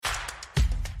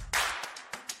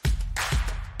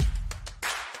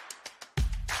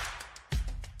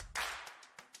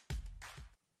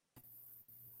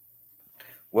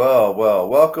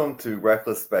Welcome to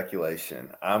Reckless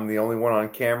Speculation. I'm the only one on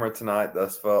camera tonight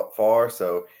thus far,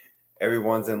 so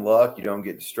everyone's in luck. You don't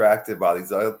get distracted by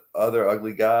these other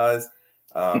ugly guys.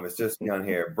 It's just me on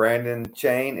here. Brandon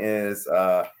Chain is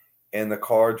in the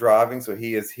car driving, so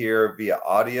he is here via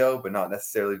audio, but not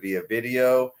necessarily via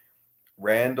video.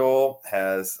 Randall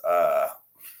has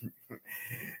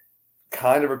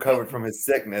kind of recovered from his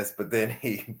sickness, but then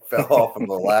he fell off of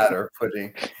the ladder,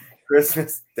 putting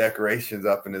Christmas decorations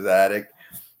up in his attic.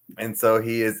 And so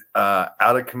he is out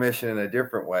of commission in a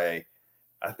different way.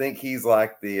 I think he's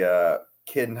like the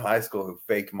kid in high school who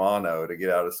faked mono to get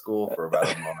out of school for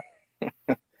about a month.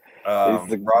 He's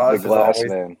the Raj is glass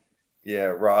always, man. yeah,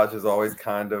 Raj is always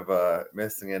kind of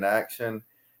missing in action.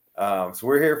 So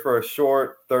we're here for a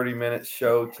short 30-minute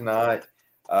show tonight,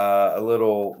 a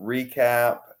little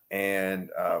recap and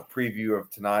preview of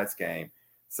tonight's game.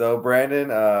 So Brandon,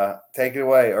 take it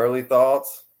away. Early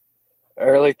thoughts.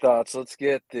 Early thoughts. Let's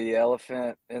get the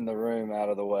elephant in the room out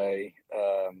of the way.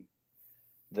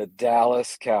 The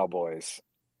Dallas Cowboys.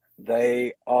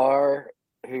 They are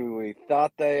who we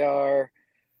thought they are,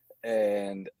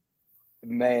 and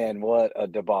man, what a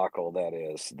debacle that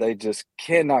is. They just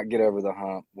cannot get over the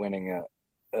hump winning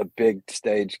a big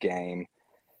stage game.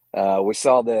 We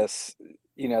saw this,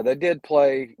 they did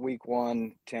play week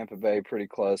one, Tampa Bay, pretty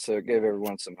close, so it gave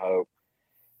everyone some hope.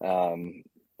 Um,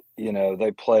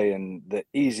 they play in the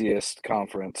easiest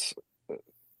conference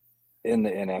in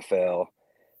the NFL,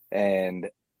 and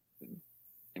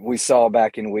we saw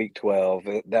back in week 12,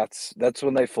 that's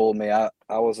when they fooled me. I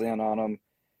was in on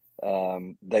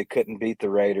them. They couldn't beat the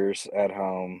Raiders at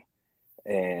home,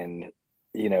 and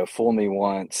fool me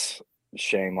once,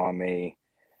 shame on me.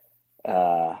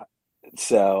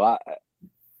 So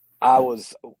I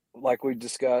was, like we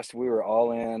discussed, we were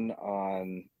all in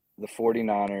on the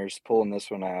 49ers pulling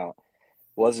this one out.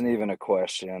 Wasn't even a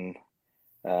question.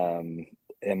 And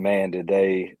man, did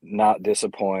they not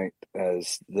disappoint,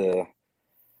 as the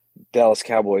Dallas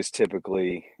Cowboys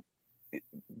typically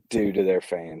do to their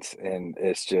fans. And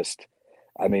it's just,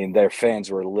 I mean, their fans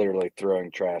were literally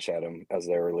throwing trash at them as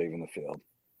they were leaving the field.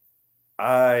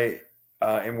 I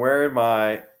am wearing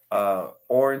my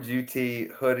orange UT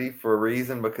hoodie for a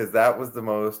reason, because that was the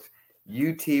most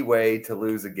UT way to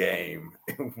lose a game.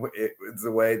 It was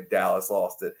the way Dallas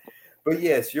lost it. But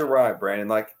yes, you're right,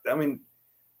 Brandon.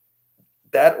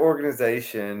 That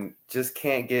organization just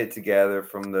can't get it together,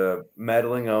 from the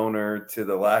meddling owner to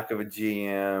the lack of a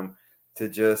GM to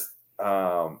just,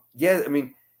 in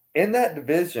that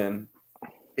division,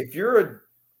 if you're a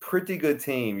pretty good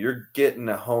team, you're getting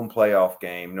a home playoff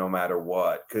game no matter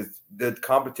what, because the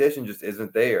competition just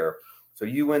isn't there. So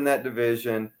you win that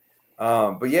division.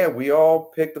 But yeah, we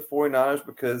all picked the 49ers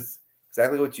because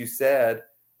exactly what you said.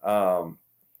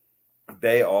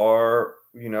 They are,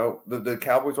 the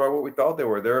Cowboys are what we thought they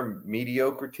were. They're a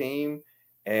mediocre team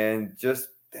and just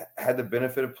had the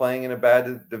benefit of playing in a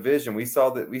bad division. We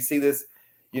see this,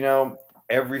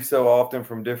 every so often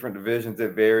from different divisions.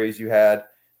 It varies. You had,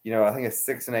 I think a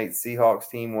 6-8 Seahawks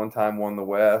team one time won the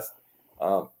West.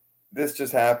 This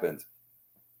just happens.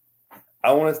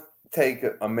 I want to take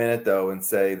a minute though and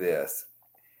say this.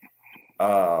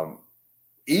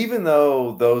 Even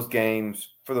though those games,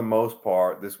 for the most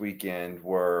part, this weekend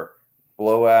were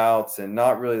blowouts and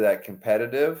not really that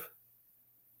competitive,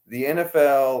 the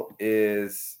NFL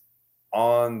is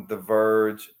on the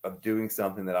verge of doing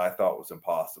something that I thought was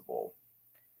impossible.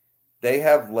 They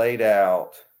have laid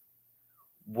out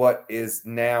what is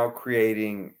now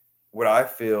creating what I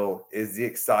feel is the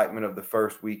excitement of the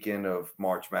first weekend of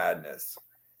March Madness.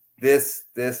 This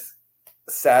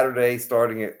Saturday,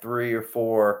 starting at 3 or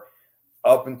 4,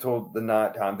 up until the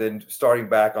night time, then starting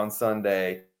back on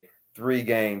Sunday, 3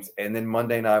 games, and then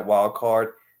Monday night wild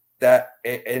card. That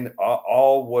and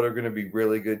all what are going to be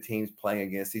really good teams playing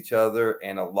against each other,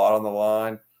 and a lot on the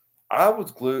line. I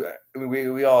was glued. I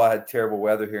mean, we all had terrible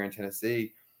weather here in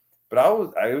Tennessee,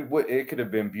 but it could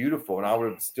have been beautiful, and I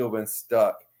would have still been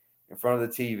stuck in front of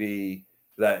the TV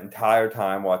that entire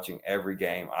time watching every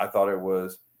game. I thought it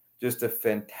was just a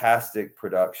fantastic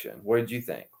production. What did you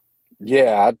think?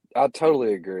 Yeah, I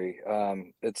totally agree.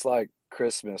 It's like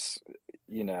Christmas,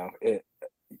 it,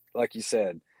 like you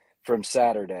said, from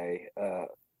Saturday,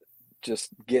 just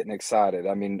getting excited.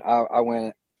 I mean, I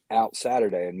went out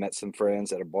Saturday and met some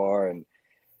friends at a bar, and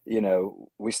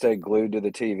we stayed glued to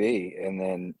the TV. And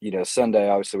then, Sunday,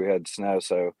 obviously we had snow,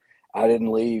 so I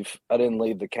didn't leave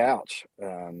the couch.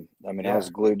 I mean, I Yeah. was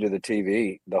glued to the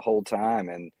TV the whole time.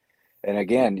 And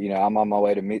again, I'm on my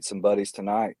way to meet some buddies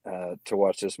tonight, to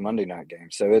watch this Monday night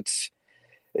game. So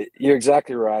you're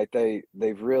exactly right.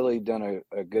 They've really done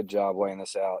a good job weighing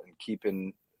this out and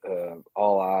keeping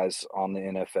all eyes on the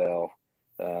NFL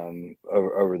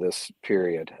over this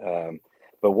period.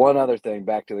 But one other thing,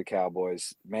 back to the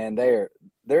Cowboys, man, they're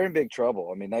in big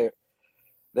trouble. I mean,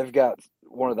 they've got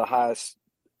one of the highest,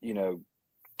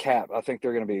 cap. I think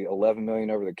they're going to be 11 million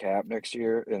over the cap next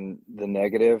year in the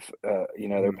negative.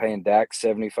 They're paying Dak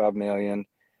 75 million.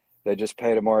 They just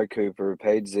paid Amari Cooper,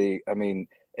 paid Zeke. I mean,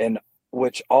 and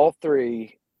which all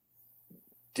three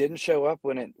didn't show up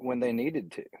when they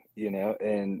needed to,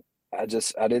 and I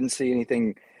didn't see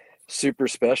anything super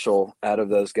special out of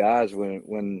those guys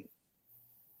when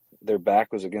their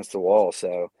back was against the wall.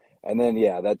 So, and then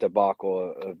that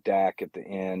debacle of Dak at the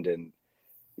end, and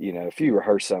if you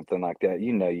rehearse something like that,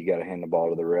 you got to hand the ball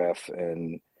to the ref,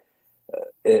 and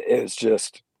it was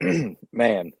just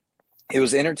man, it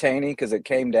was entertaining because it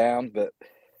came down, but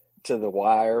to the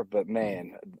wire. But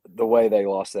man, the way they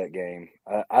lost that game,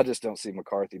 I just don't see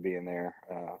McCarthy being there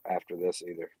after this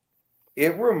either.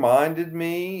 It reminded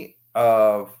me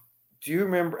of. Do you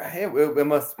remember? Hey,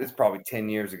 it's probably 10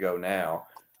 years ago now.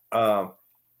 I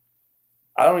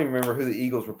don't even remember who the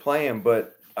Eagles were playing,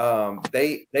 but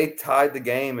they tied the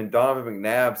game, and Donovan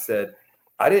McNabb said,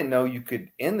 "I didn't know you could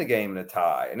end the game in a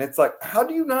tie." And it's like, how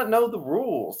do you not know the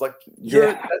rules? Like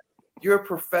you're a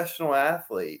professional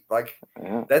athlete. Like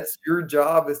that's your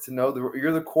job, is to know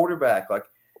you're the quarterback. Like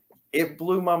it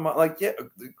blew my mind. Like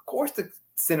of course the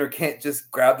center can't just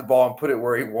grab the ball and put it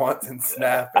where he wants and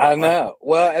snap it. I know.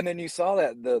 Well, and then you saw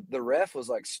that the ref was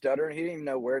like stuttering. He didn't even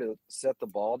know where to set the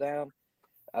ball down.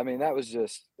 I mean, that was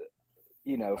just,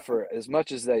 for as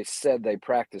much as they said they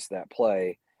practiced that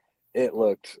play, it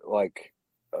looked like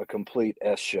a complete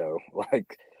S show.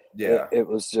 Like, it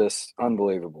was just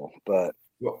unbelievable. But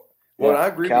and I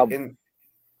agree. And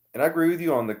I agree with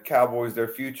you on the Cowboys, their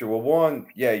future. Well, one,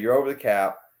 you're over the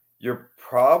cap. You're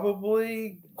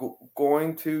probably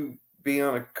going to be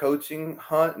on a coaching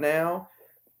hunt now,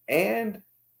 and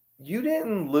you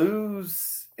didn't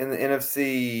lose in the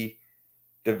NFC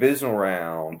divisional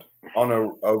round on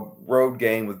a road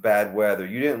game with bad weather.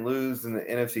 You didn't lose in the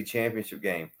NFC Championship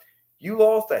game. You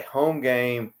lost a home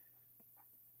game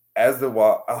as a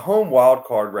home wild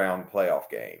card round playoff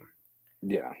game.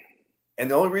 Yeah. And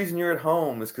the only reason you're at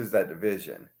home is because of that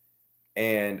division.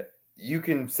 And you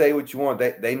can say what you want.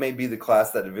 They may be the class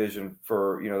of that division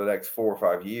for, the next 4 or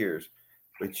 5 years.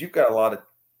 But you've got a lot of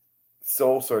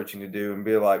soul searching to do and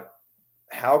be like,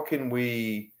 how can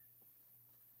we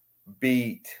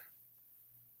beat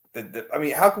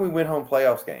how can we win home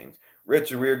playoffs games?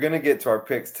 Richard, we're going to get to our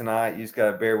picks tonight. You just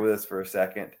got to bear with us for a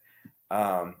second.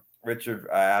 Richard,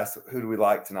 I asked, who do we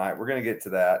like tonight? We're going to get to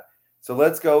that. So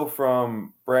let's go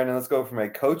from Brandon. Let's go from a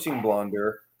coaching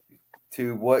blunder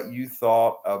to what you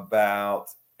thought about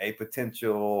a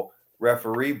potential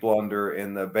referee blunder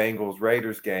in the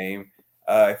Bengals-Raiders game.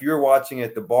 If you were watching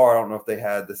at the bar, I don't know if they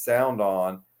had the sound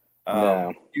on.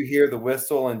 No. Did you hear the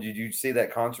whistle, and did you see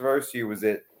that controversy, or was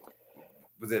it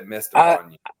missed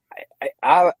upon you?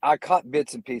 I caught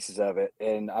bits and pieces of it,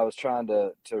 and I was trying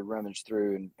to rummage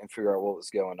through and figure out what was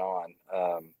going on.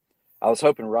 I was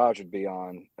hoping Raj would be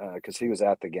on because he was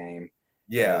at the game.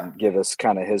 Yeah. And give us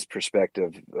kind of his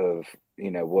perspective of,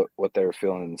 what they were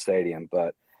feeling in the stadium.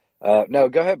 But no,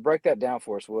 go ahead, break that down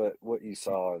for us, what you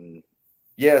saw. And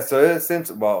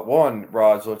so one,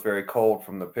 Raj looked very cold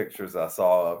from the pictures I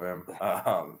saw of him.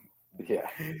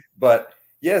 But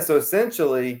so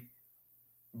essentially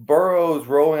Burrow's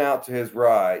rolling out to his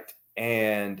right,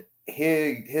 and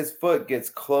his foot gets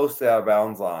close to the out of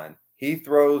bounds line. He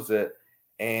throws it,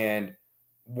 and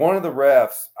one of the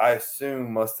refs, I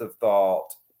assume, must have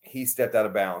thought he stepped out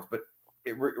of bounds. But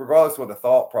regardless of what the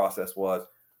thought process was,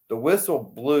 the whistle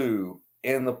blew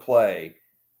in the play.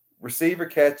 Receiver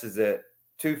catches it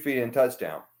 2 feet in,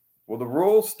 touchdown. Well, the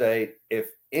rules state if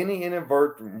any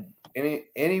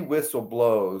whistle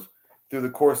blows through the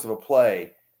course of a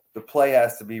play, the play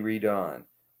has to be redone.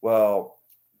 Well,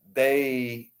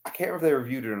 I can't remember if they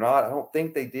reviewed it or not. I don't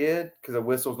think they did because a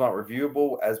whistle's not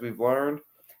reviewable, as we've learned.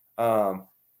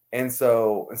 And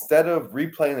so instead of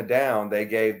replaying the down, they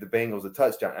gave the Bengals a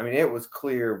touchdown. I mean, it was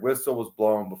clear whistle was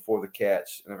blown before the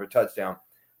catch and for a touchdown.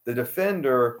 The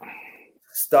defender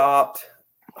stopped.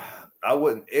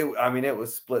 It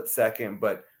was split second,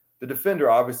 but the defender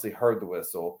obviously heard the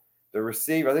whistle. The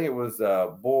receiver, I think it was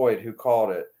Boyd who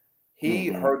called it. He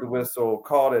heard the whistle,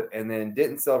 called it, and then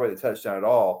didn't celebrate the touchdown at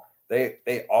all.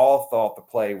 They all thought the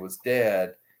play was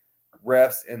dead.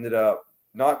 Refs ended up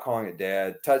not calling it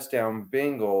dead. Touchdown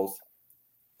Bengals,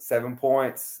 7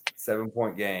 points,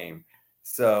 7-point game.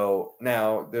 So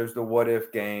now there's the what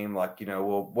if game, like,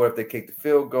 what if they kick the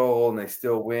field goal and they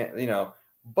still win,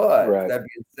 But That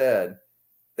being said,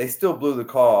 they still blew the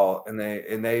call, and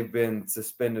they've been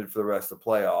suspended for the rest of the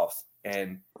playoffs.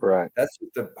 And Right. that's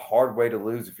just a hard way to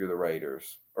lose if you're the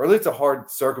Raiders, or at least a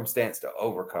hard circumstance to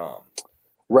overcome.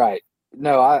 Right.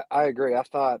 No, I agree. I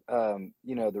thought, the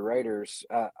Raiders,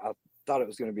 I thought it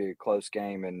was going to be a close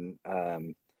game.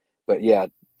 But yeah,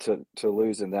 to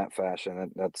lose in that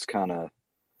fashion, that's kind of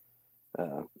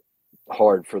uh,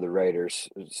 hard for the Raiders,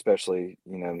 especially,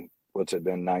 what's it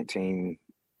been, 19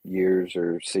 years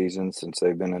or seasons since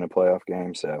they've been in a playoff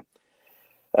game. So,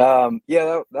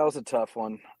 yeah, that was a tough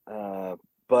one.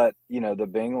 But, the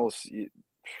Bengals,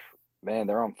 man,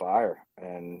 they're on fire,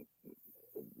 and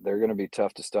they're going to be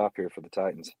tough to stop here for the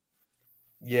Titans.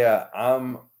 Yeah,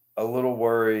 I'm a little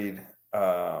worried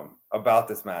about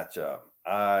this matchup.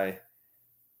 I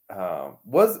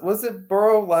was it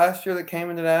Burrow last year that came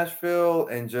into Nashville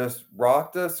and just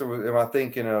rocked us, or am I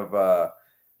thinking of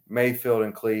Mayfield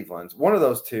and Cleveland? One of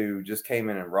those two just came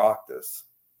in and rocked us.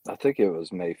 I think it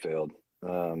was Mayfield.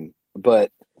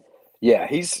 But yeah,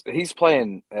 he's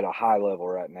playing at a high level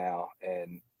right now,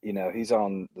 and he's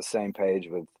on the same page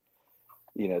with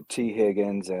T.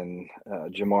 Higgins and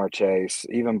Jamar Chase,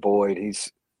 even Boyd.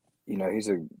 He's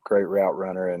a great route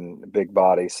runner and a big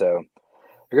body, so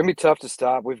they're gonna be tough to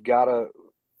stop. We've got to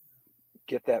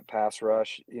get that pass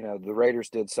rush. The Raiders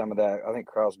did some of that. I think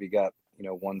Crosby got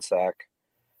one sack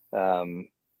um,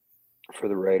 for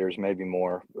the Raiders, maybe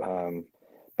more.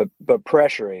 But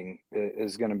pressuring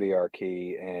is going to be our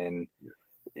key, and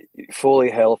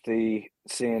fully healthy,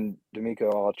 seeing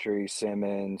D'Amico Autry,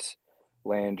 Simmons,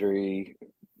 Landry,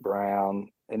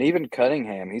 Brown, and even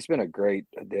Cunningham. He's been a great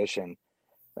addition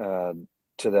uh,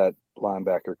 to that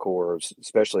linebacker core,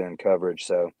 especially in coverage.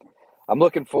 So I'm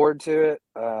looking forward to it.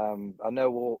 I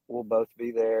know we'll both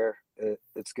be there.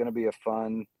 It's going to be a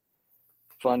fun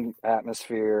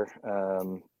atmosphere.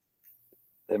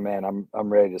 And man,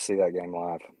 I'm ready to see that game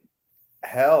live.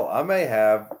 Hell, I may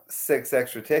have 6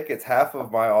 extra tickets. Half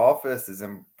of my office is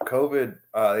in COVID.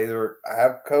 Either I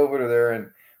have COVID or they're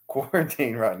in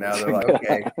quarantine right now. They're like,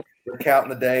 okay, we're counting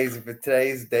the days. If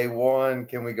today's day 1,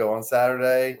 can we go on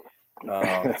Saturday?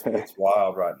 It's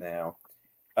wild right now.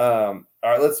 All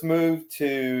right, let's move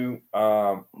to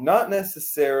not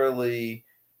necessarily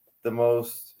the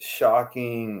most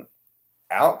shocking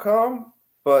outcome,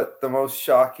 but the most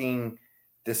shocking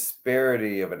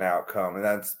disparity of an outcome, and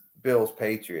that's Bills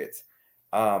Patriots.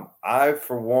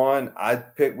 For one,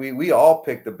 we all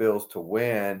picked the Bills to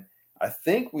win. I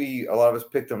think a lot of us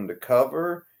picked them to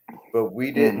cover, but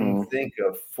we didn't think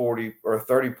a 40 or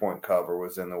 30-point cover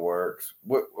was in the works.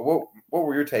 What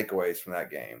were your takeaways from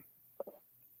that game?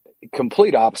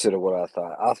 Complete opposite of what I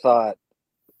thought. I thought,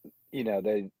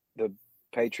 the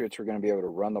Patriots were going to be able to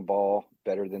run the ball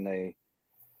better than they,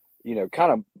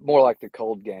 kind of more like the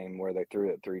cold game where they threw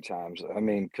it 3 times. I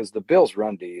mean, because the Bills'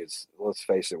 run D is, let's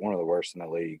face it, one of the worst in the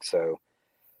league. So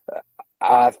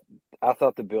I I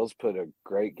thought the Bills put a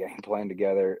great game plan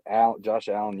together. Josh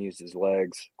Allen used his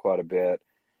legs quite a bit.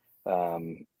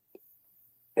 Um,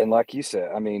 and like you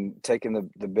said, I mean, taking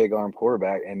the big arm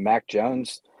quarterback and Mac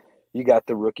Jones, you got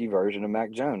the rookie version of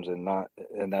Mac Jones, and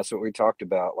that's what we talked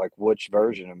about. Like, which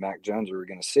version of Mac Jones are we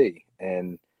going to see?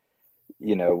 And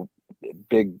you know,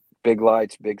 big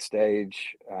lights, big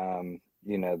stage. The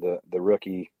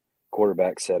rookie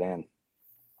quarterback set in.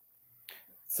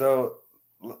 So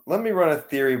let me run a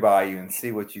theory by you and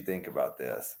see what you think about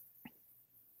this.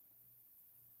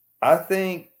 I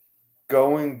think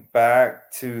going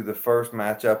back to the first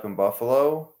matchup in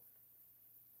Buffalo,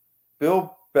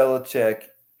 Bill Belichick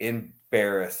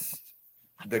embarrassed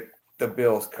the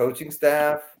Bills coaching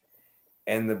staff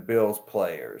and the Bills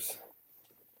players.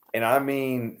 And I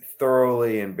mean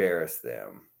thoroughly embarrassed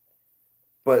them.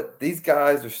 But these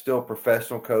guys are still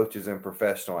professional coaches and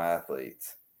professional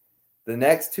athletes. The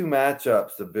next 2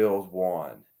 matchups, the Bills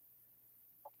won.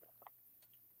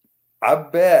 I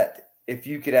bet if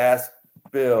you could ask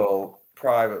Bill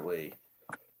privately,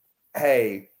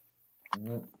 hey,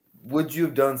 would you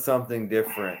have done something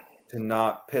different to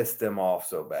not piss them off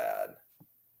so bad?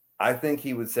 I think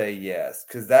he would say yes,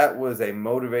 because that was a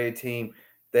motivated team.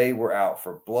 They were out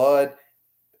for blood.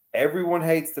 Everyone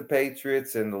hates the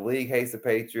Patriots and the league hates the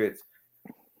Patriots.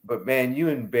 But, man, you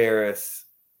embarrass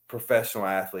professional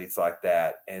athletes like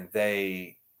that, and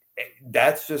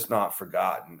that's just not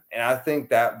forgotten. And I think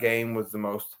that game was the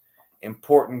most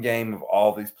important game of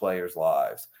all these players'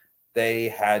 lives. They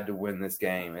had to win this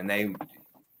game. And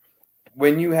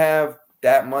when you have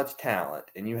that much talent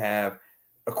and you have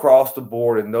across the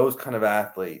board and those kind of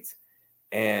athletes,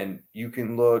 and you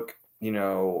can look,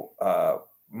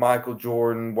 Michael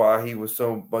Jordan, why he was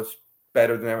so much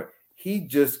better than ever. He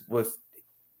just was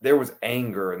there was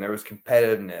anger and there was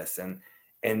competitiveness,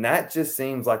 and that just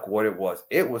seems like what it was.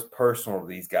 It was personal to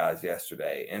these guys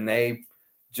yesterday, and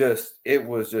it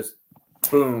was just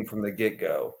boom from the get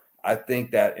go. I think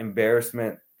that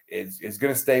embarrassment is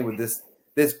going to stay with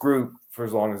this group for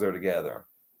as long as they're together.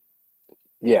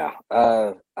 Yeah,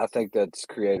 I think that's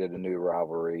created a new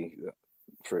rivalry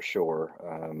for sure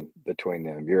between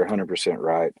them. You're 100%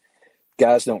 right.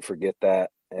 Guys don't forget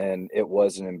that, and it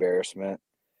was an embarrassment.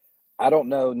 I don't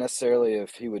know necessarily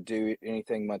if he would do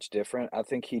anything much different. I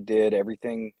think he did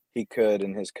everything he could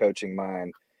in his coaching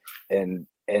mind and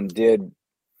did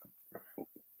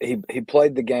he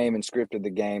played the game and scripted the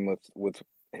game with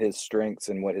his strengths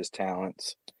and what his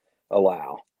talents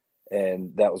allow.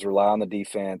 And that was rely on the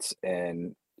defense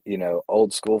and,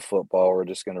 old school football, we're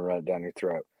just going to run it down your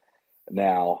throat.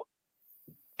 Now,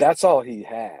 that's all he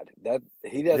had. That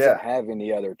he doesn't Yeah. have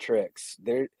any other tricks.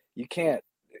 There you can't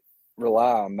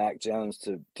rely on Mac Jones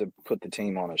to put the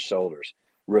team on his shoulders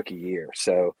rookie year.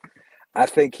 So I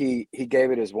think he gave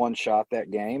it his one shot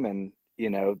that game and,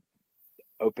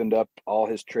 opened up all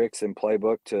his tricks and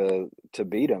playbook to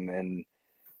beat him. And,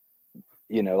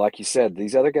 like you said,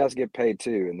 these other guys get paid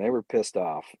too, and they were pissed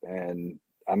off. And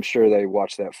I'm sure they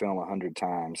watched that film 100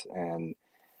 times, and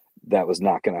that was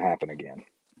not going to happen again.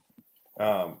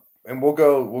 And we'll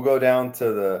go down to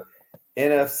the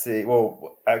NFC.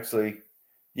 Well, actually,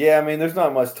 yeah. I mean, there's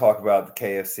not much talk about the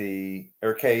KFC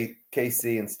or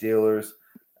KC and Steelers.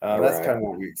 That's Right. kind of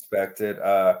what we expected.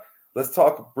 Let's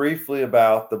talk briefly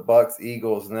about the Bucks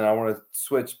Eagles, and then I want to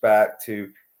switch back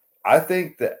to. I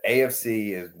think the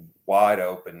AFC is wide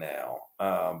open now.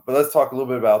 But let's talk a little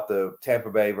bit about the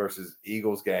Tampa Bay versus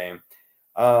Eagles game.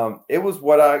 It was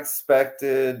what I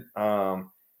expected.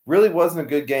 Really wasn't a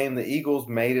good game. The Eagles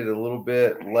made it a little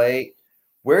bit late.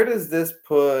 Where does this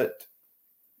put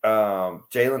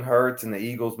Jalen Hurts and the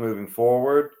Eagles moving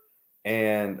forward?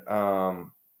 And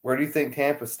where do you think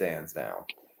Tampa stands now?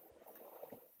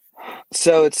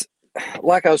 So it's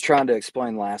like I was trying to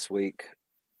explain last week.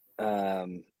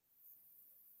 Jalen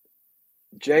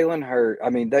Hurts, I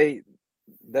mean, they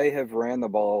have ran the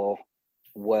ball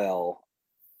well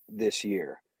this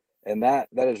year. And that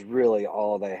is really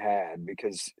all they had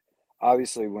because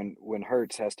obviously when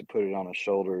Hurts has to put it on his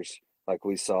shoulders, like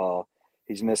we saw,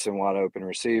 he's missing wide open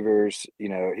receivers.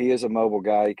 He is a mobile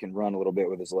guy. He can run a little bit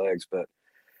with his legs, but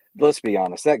let's be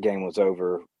honest, that game was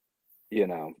over,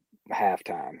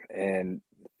 halftime. And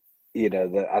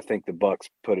I think the Bucks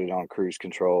put it on cruise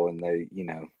control, and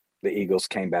the Eagles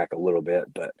came back a little bit,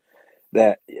 but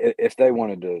that if they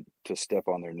wanted to step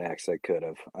on their necks, they could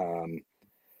have.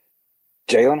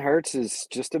 Jalen Hurts is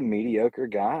just a mediocre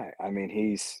guy. I mean,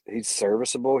 he's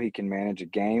serviceable. He can manage a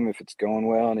game if it's going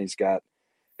well, and he's got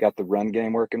the run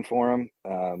game working for him.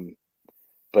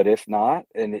 But if not,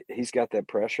 and he's got that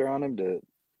pressure on him to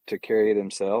carry it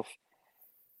himself,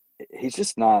 he's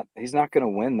just not. He's not going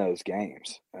to win those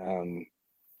games.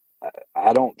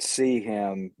 I don't see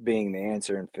him being the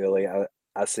answer in Philly.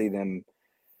 I see them,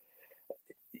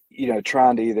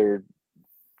 trying to either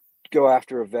go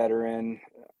after a veteran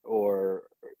or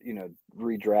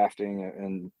redrafting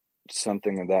and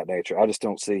something of that nature. I just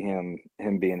don't see him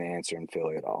being the answer in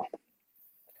Philly at all.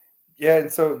 Yeah,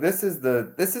 and so this is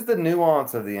the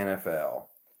nuance of the NFL.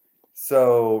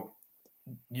 So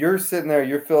you're sitting there,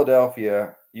 you're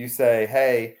Philadelphia, you say,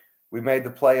 "Hey, we made the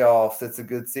playoffs. It's a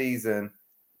good season."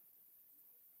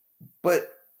 But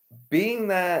being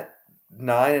that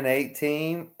 9-8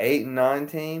 team, 8-9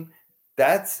 team,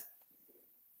 that's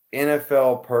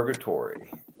NFL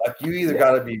purgatory. Like you either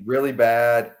got to be really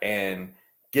bad and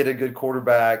get a good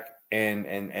quarterback and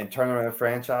turn around the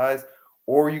franchise,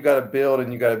 or you got to build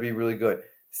and you got to be really good.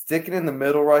 Sticking in the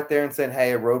middle right there and saying,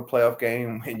 "Hey, a road playoff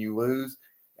game when you lose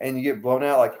and you get blown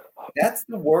out," like that's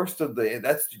the worst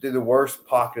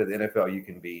pocket of the NFL you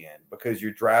can be in because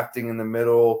you're drafting in the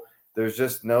middle. There's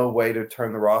just no way to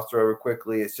turn the roster over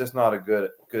quickly. It's just not a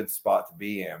good spot to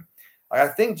be in. I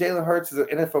think Jalen Hurts is an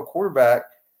NFL quarterback,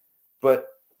 but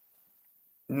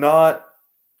not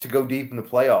to go deep in the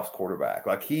playoffs quarterback.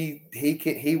 Like he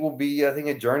will be, I think,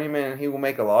 a journeyman, and he will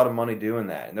make a lot of money doing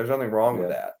that. And there's nothing wrong with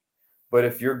that. But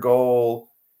if your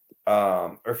goal,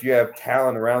 or if you have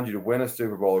talent around you to win a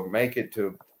Super Bowl or make it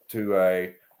to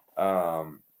a,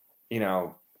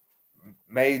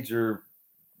 major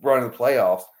run of the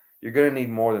playoffs, you're going to need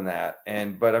more than that.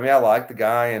 But I mean, I like the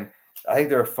guy, and I think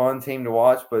they're a fun team to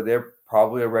watch, but they're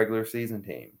probably a regular season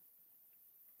team.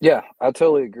 Yeah, I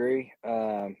totally agree.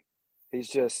 He's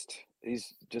just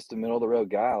a middle of the road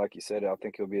guy, like you said. I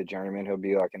think he'll be a journeyman. He'll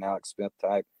be like an Alex Smith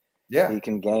type. Yeah, he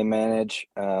can game manage,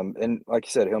 and like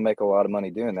you said, he'll make a lot of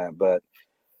money doing that. But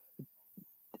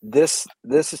this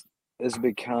has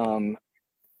become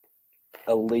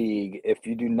a league. If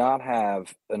you do not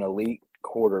have an elite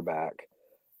quarterback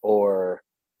or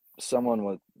someone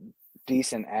with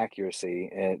decent accuracy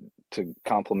and to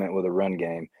complement with a run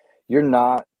game, you're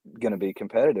not going to be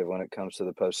competitive when it comes to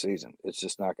the postseason. It's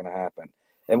just not going to happen.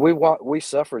 And we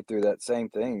suffered through that same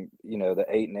thing, the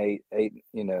 8-8,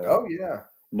 Oh yeah.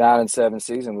 9-7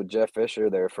 season with Jeff Fisher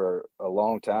there for a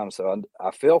long time. So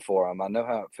I feel for him. I know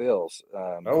how it feels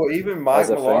Oh, even as Mike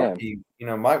a fan.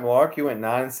 Mularkey. Mike Mularkey went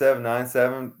 9-7,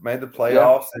 9-7, made the Yeah,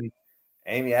 playoffs, and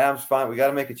Amy Adams fine. We got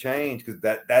to make a change because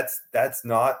that's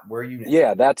not where you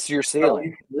yeah, that's your can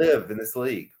ceiling. live in this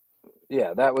league.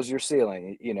 Yeah, that was your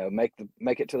ceiling.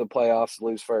 Make it to the playoffs,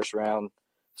 lose first round,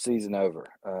 season over.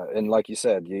 And like you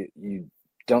said, you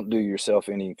don't do yourself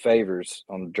any favors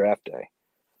on the draft day.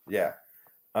 Yeah.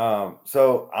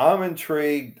 So I'm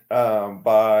intrigued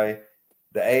by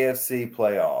the AFC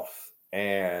playoffs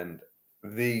and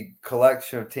the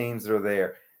collection of teams that are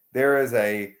there. There is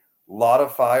a lot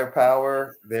of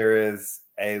firepower. There is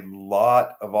a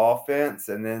lot of offense,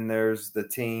 and then there's the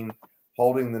team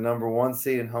holding the number one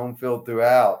seed in home field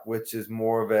throughout, which is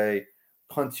more of a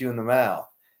punch you in the mouth.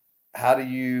 How do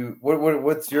you?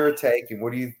 What's your take, and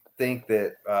what do you think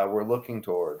that we're looking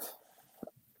towards?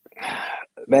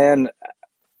 Man,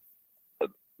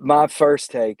 my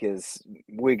first take is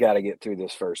we got to get through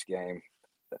this first game.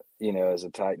 As a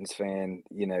Titans fan,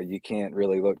 you can't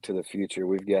really look to the future.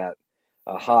 We've got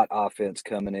a hot offense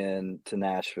coming in to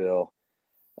Nashville.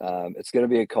 It's going to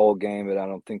be a cold game, but I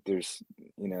don't think there's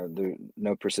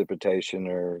no precipitation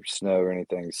or snow or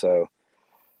anything. So,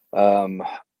 um,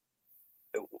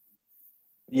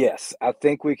 yes, I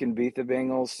think we can beat the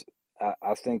Bengals.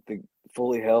 I think the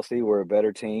fully healthy, we're a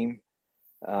better team.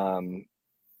 Um,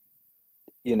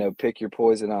 pick your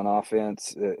poison on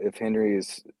offense. If Henry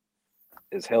is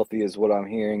as healthy as what I'm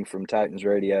hearing from Titans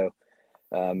radio,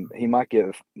 he might get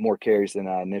more carries than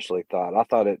I initially thought. I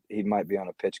thought he might be on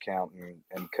a pitch count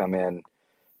and come in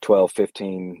 12,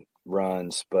 15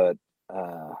 runs, but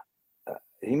uh,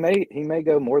 he may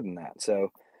go more than that.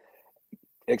 So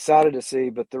excited to see.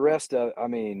 But the rest of, I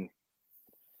mean,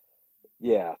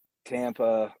 yeah,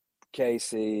 Tampa,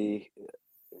 KC,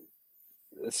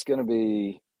 it's going to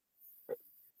be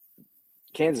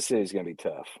Kansas City is going to be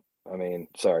tough. I mean,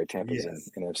 sorry, Tampa's in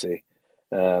Yes.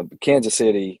 NFC. Kansas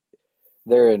City,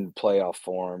 they're in playoff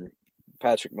form.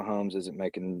 Patrick Mahomes isn't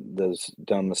making those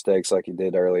dumb mistakes like he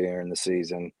did earlier in the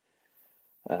season.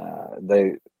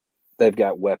 They've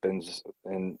got weapons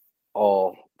in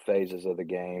all phases of the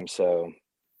game, so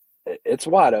it's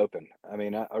wide open. I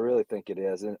mean, I really think it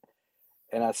is, and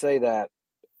I say that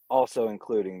also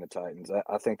including the Titans.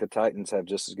 I think the Titans have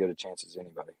just as good a chance as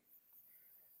anybody.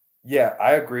 Yeah,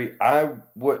 I agree. I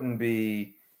wouldn't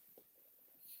be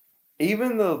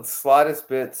even the slightest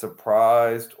bit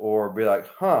surprised or be like,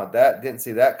 huh, that didn't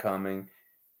see that coming.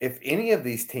 If any of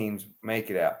these teams make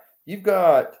it out, you've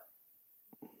got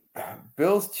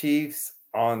Bills Chiefs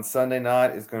on Sunday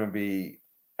night is going to be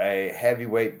a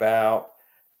heavyweight bout.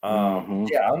 Hmm.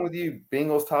 Yeah, I'm with you.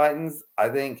 Bengals Titans.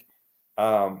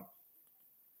 Um,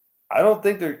 I don't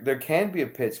think there can be a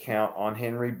pitch count on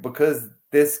Henry because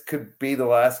this could be the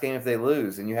last game if they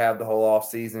lose, and you have the whole off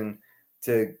season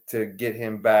to get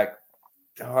him back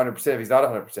 100%. If he's not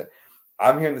 100%,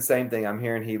 I'm hearing the same thing. I'm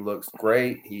hearing he looks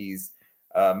great. He's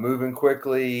moving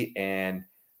quickly, and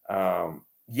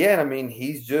yeah, I mean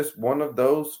he's just one of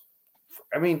those.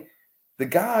 I mean, the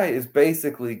guy is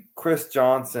basically Chris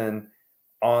Johnson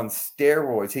on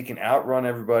steroids. He can outrun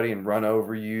everybody and run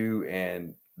over you,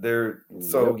 and they're Yep.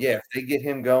 so yeah. If they get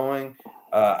him going,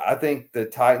 I think the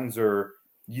Titans are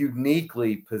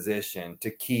uniquely positioned to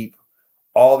keep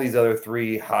all these other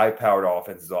three high-powered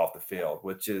offenses off the field,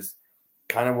 which is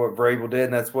kind of what Vrabel did,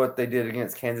 and that's what they did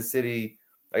against Kansas City,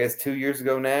 I guess 2 years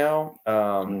ago now.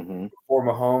 Hmm. Before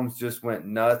Mahomes just went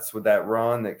nuts with that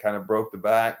run that kind of broke the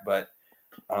back, but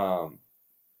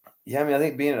yeah, I mean, I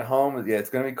think being at home, yeah,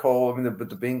 it's going to be cold. I mean, but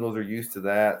the Bengals are used to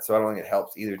that, so I don't think it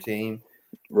helps either team.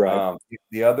 Right.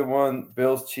 The other one,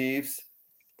 Bills Chiefs,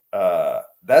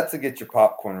 that's a get your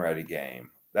popcorn ready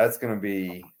game. That's going to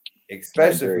be, I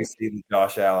especially if we agree. see the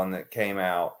Josh Allen that came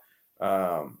out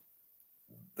um,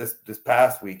 this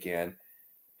past weekend,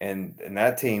 and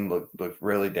that team looked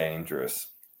really dangerous.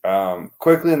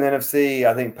 Quickly in the NFC,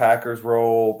 I think Packers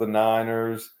roll the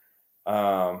Niners.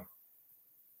 Um,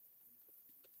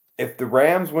 if the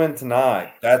Rams win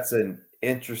tonight, that's an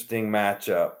interesting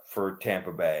matchup for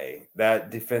Tampa Bay.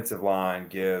 That defensive line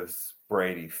gives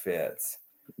Brady fits.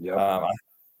 Yep. Um,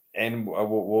 and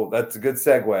that's a good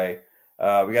segue.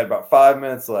 We got about 5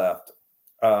 minutes left.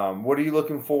 What are you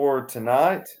looking for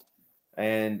tonight?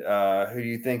 And who do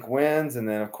you think wins? And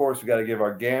then, of course, we got to give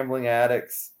our gambling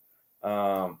addicts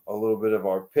a little bit of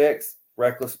our picks.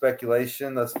 Reckless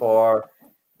speculation thus far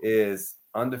is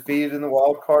undefeated in the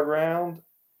wild card round,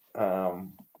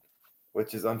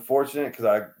 which is unfortunate because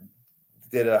I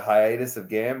did a hiatus of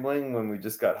gambling when we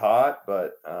just got hot.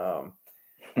 But all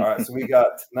right, so we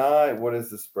got tonight. What is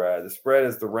the spread? The spread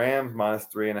is the Rams minus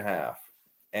 3.5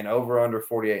 and over under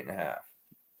 48.5.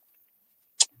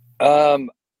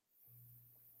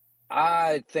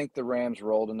 I think the Rams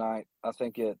roll tonight. I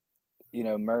think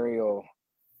Murray will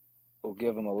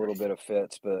give them a little bit of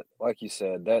fits, but like you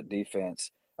said, that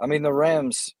defense. I mean, the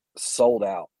Rams sold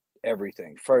out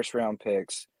everything. First round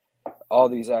picks, all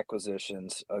these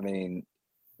acquisitions. I mean,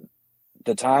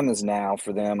 the time is now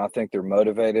for them. I think they're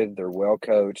motivated. They're well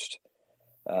coached.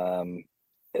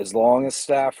 As long as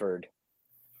Stafford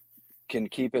can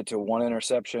keep it to one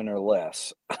interception or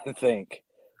less, I think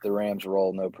the Rams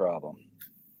roll no problem.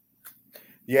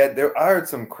 Yeah, I heard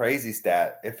some crazy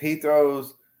stat. If he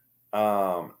throws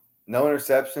no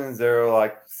interceptions, they're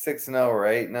like 6-0 or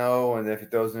 8-0, and if he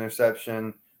throws an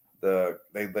interception,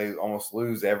 they almost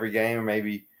lose every game, or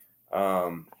maybe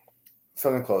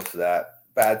something close to that.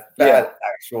 Bad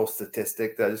actual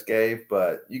statistic that I just gave,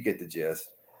 but you get the gist.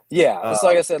 Yeah, it's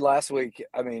like I said last week.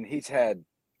 I mean, he's had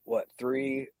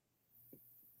three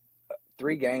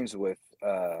games with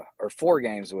or 4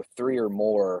 games with 3 or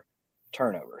more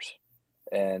turnovers,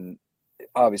 and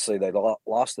obviously they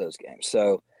lost those games.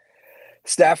 So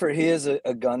Stafford, he is a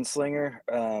gunslinger.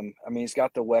 I mean, he's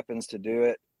got the weapons to do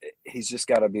it. He's just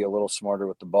got to be a little smarter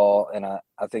with the ball, and I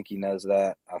think he knows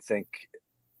that. I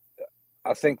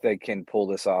think they can pull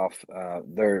this off.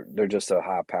 They're just a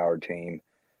high-powered team.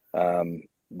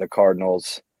 The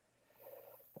Cardinals,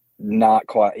 not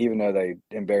quite, even though they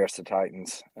embarrassed the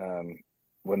Titans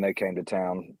when they came to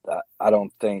town. I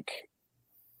don't think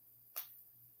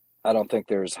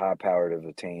they're as high-powered of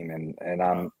a team, and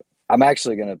I'm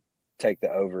actually going to take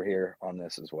the over here on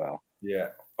this as well. Yeah.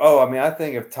 Oh, I mean, I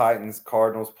think if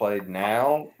Cardinals played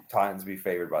now, Titans would be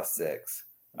favored by 6.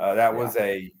 That was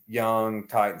a young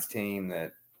Titans team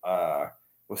that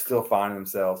was still finding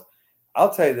themselves.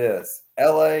 I'll tell you this,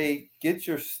 LA, get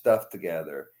your stuff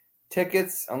together.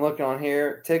 Tickets, I'm looking on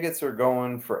here, tickets are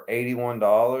going for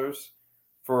 $81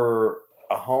 for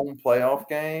a home playoff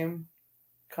game.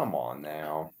 Come on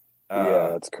now. Yeah,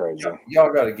 that's crazy.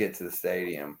 Y'all got to get to the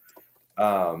stadium.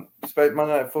 Monday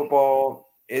Night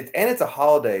Football, it's a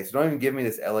holiday, so don't even give me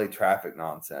this LA traffic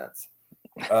nonsense.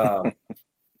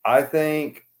 I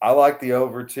think I like the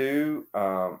over too.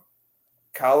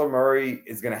 Kyler Murray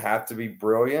is going to have to be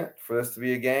brilliant for this to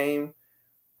be a game.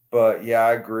 But, yeah,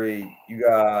 I agree. You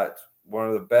got one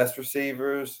of the best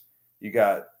receivers. You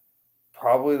got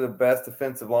probably the best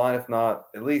defensive line, if not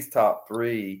at least top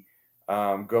 3,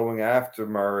 going after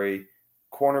Murray.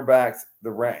 Cornerbacks,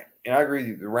 and I agree with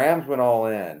you, the Rams went all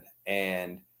in.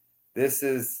 And this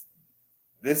is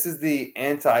the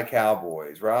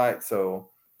anti-Cowboys, right?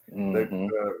 So the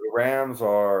Rams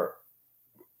are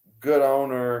good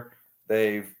owner.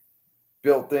 They've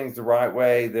built things the right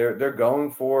way. They're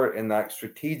going for it and like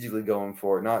strategically going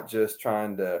for it, not just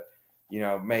trying to,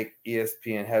 make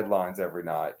ESPN headlines every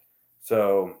night.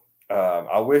 So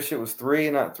I wish it was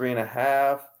 3, not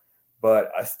 3.5,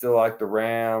 but I still like the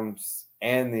Rams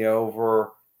and the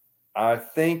over. I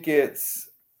think it's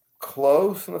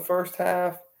close in the first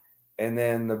half, and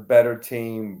then the better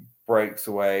team breaks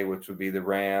away, which would be the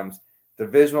Rams.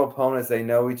 Divisional opponents, they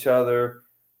know each other.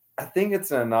 I think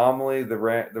it's an anomaly.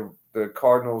 The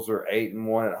Cardinals are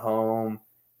 8-1 at home,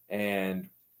 and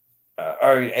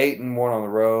 8-1 on the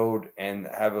road, and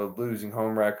have a losing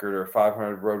home record or a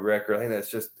 500 road record. I think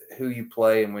that's just who you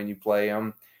play and when you play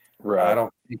them. Right. I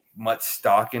don't put much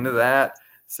stock into that.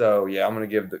 So yeah, I'm going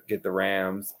to get the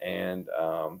Rams and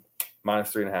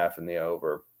minus 3.5 in the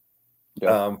over.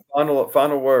 Yep.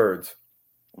 Final words.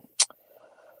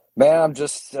 Man,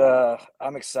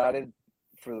 I'm excited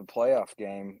for the playoff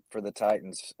game for the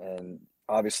Titans, and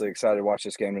obviously excited to watch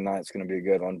this game tonight. It's going to be a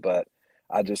good one, but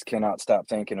I just cannot stop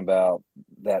thinking about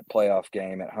that playoff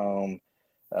game at home.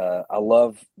 I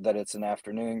love that it's an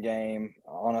afternoon game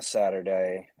on a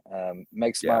Saturday.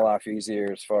 Makes my life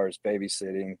easier as far as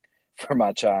babysitting for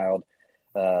my child.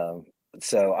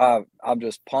 So I'm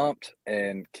just pumped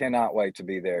and cannot wait to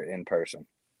be there in person.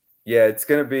 Yeah, it's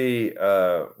going to be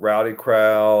a rowdy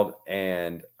crowd.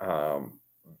 And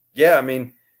I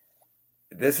mean,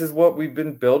 this is what we've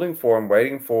been building for and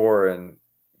waiting for. And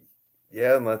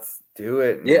let's do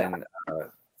it. Yeah. And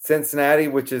Cincinnati,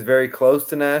 which is very close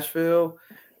to Nashville,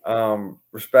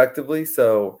 respectively.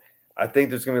 So I think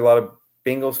there's going to be a lot of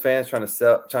Bengals fans trying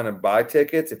to buy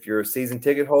tickets. If you're a season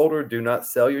ticket holder, do not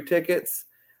sell your tickets.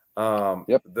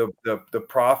 Yep. The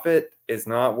profit is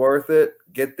not worth it.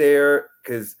 Get there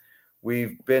because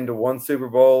we've been to one Super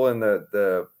Bowl in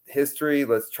the history.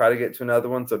 Let's try to get to another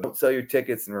one. So don't sell your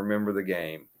tickets and remember the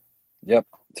game. Yep.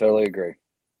 Totally agree.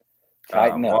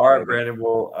 Tighten up, all right, baby.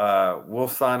 Brandon. We'll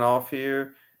sign off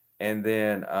here, and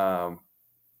then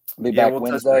Be back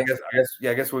Wednesday.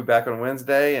 I guess we'll be back on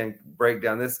Wednesday and break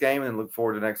down this game and look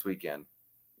forward to next weekend.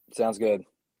 Sounds good.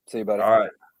 See you, buddy. All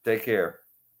right. Take care.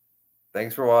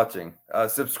 Thanks for watching.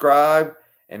 Subscribe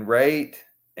and rate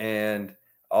and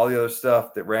all the other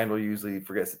stuff that Randall usually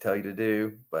forgets to tell you to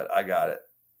do, but I got it.